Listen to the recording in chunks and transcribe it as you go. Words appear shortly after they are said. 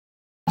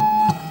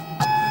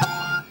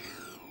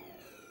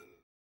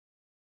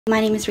My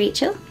name is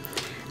Rachel.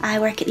 I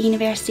work at the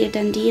University of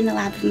Dundee in the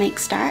lab of Mike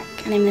Stark,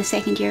 and I'm in the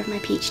second year of my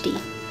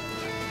PhD.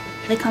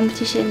 The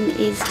competition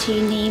is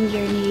to name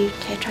your new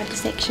Tetrad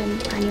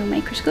Dissection annual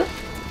microscope.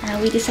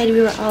 We decided we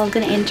were all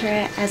going to enter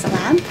it as a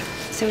lab,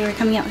 so we were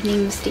coming up with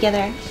names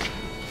together.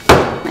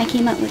 I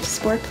came up with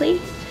SporePlay,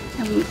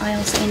 and I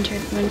also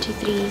entered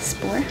 123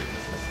 Spore.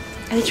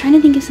 I was trying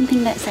to think of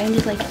something that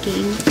sounded like a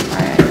game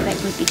or that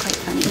would be quite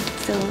funny,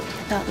 so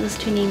I thought those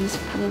two names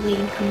probably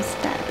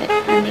encompassed that a bit,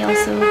 and they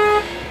also,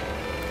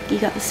 you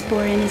got the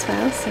spore in as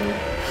well, so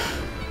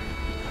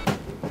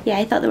yeah,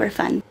 I thought they were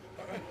fun.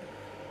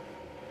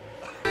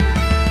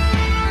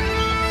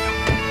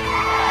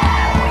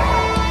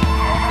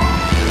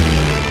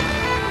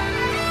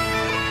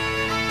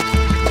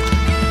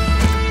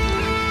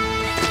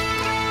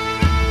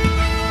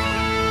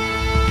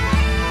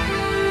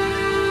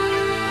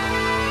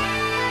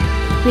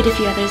 We had a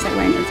few others that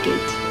weren't as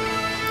good.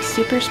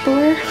 Super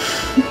Spore,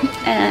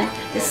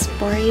 the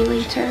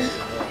Sporulator,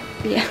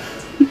 yeah,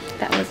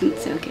 that wasn't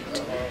so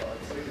good.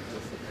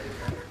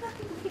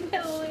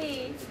 No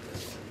way!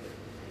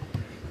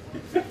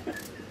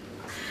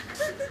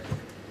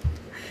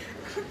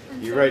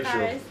 You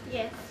Rachel?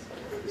 Yes.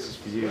 This is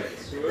for you.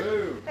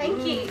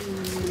 Thank you.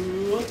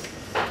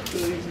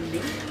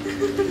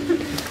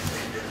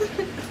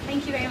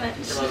 Thank you very much.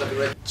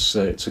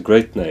 It's a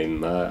great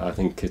name. I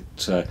think it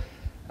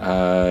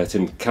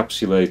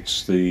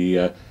encapsulates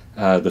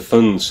the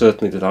fun,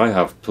 certainly, that I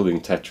have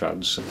pulling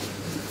tetrads.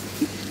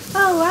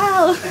 Oh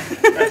wow!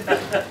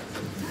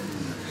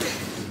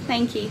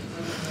 Thank you.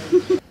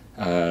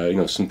 You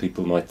know, some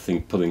people might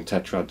think pulling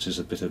tetrads is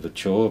a bit of a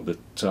chore, but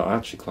I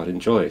actually quite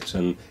enjoy it.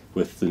 And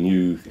with the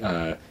new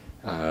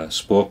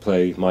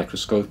SporePlay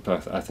microscope,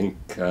 I think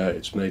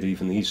it's made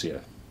even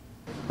easier.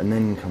 And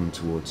then come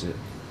towards it,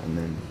 and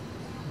then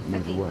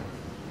move away.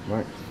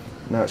 Right?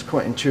 Now it's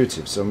quite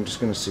intuitive, so I'm just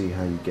going to see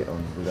how you get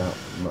on without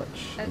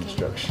much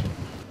instruction.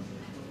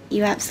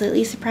 You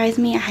absolutely surprised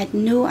me. I had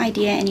no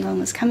idea anyone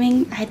was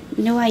coming. I had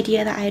no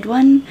idea that I had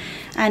won,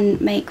 and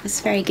Mike was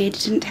very good,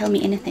 didn't tell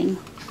me anything.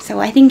 So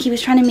I think he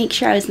was trying to make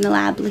sure I was in the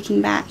lab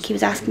looking back. He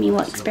was asking me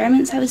what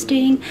experiments I was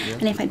doing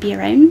and if I'd be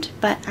around,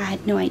 but I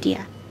had no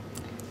idea.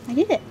 I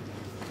did it.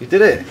 You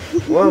did it!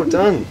 Well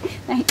done!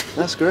 Thanks.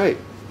 That's great.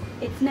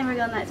 It's never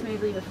gone that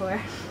smoothly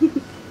before.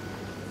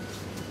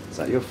 Is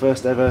that your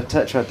first ever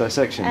Tetrad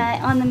dissection?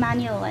 On the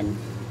manual one.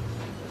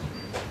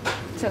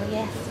 So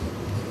yes.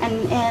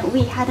 And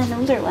we had an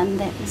older one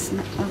that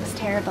was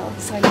terrible,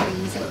 so I never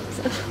used it.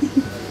 So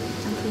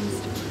I'm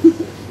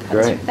pleased.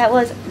 Great. That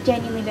was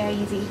genuinely very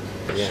easy.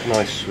 It's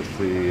nice with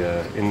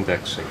the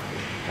indexing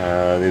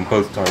in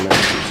both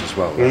dimensions as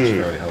well. That's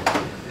very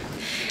helpful.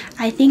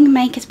 I think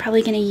Mike is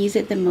probably going to use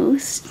it the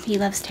most. He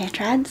loves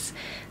tetrads,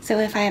 so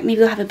maybe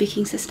we'll have a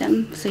booking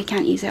system so he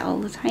can't use it all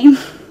the time.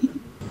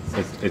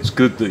 It's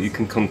good that you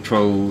can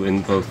control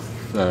in both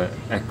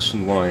X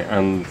and Y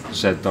and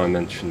Z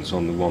dimensions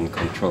on the one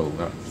control.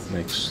 That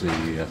makes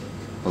the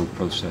whole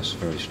process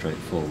very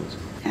straightforward.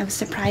 I was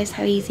surprised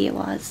how easy it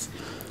was,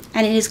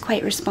 and it is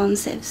quite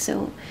responsive,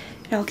 so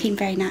it all came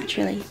very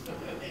naturally.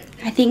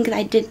 I think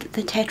I did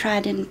the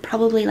tetrad in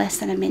probably less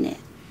than a minute,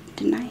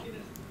 didn't I?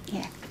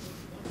 Yeah.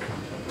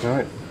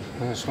 Right,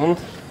 there's one.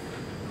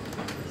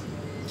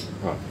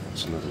 Right,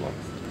 that's another one.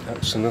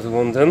 That's another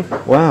one then.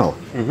 Wow.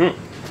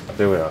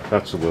 There we are,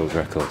 that's a world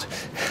record.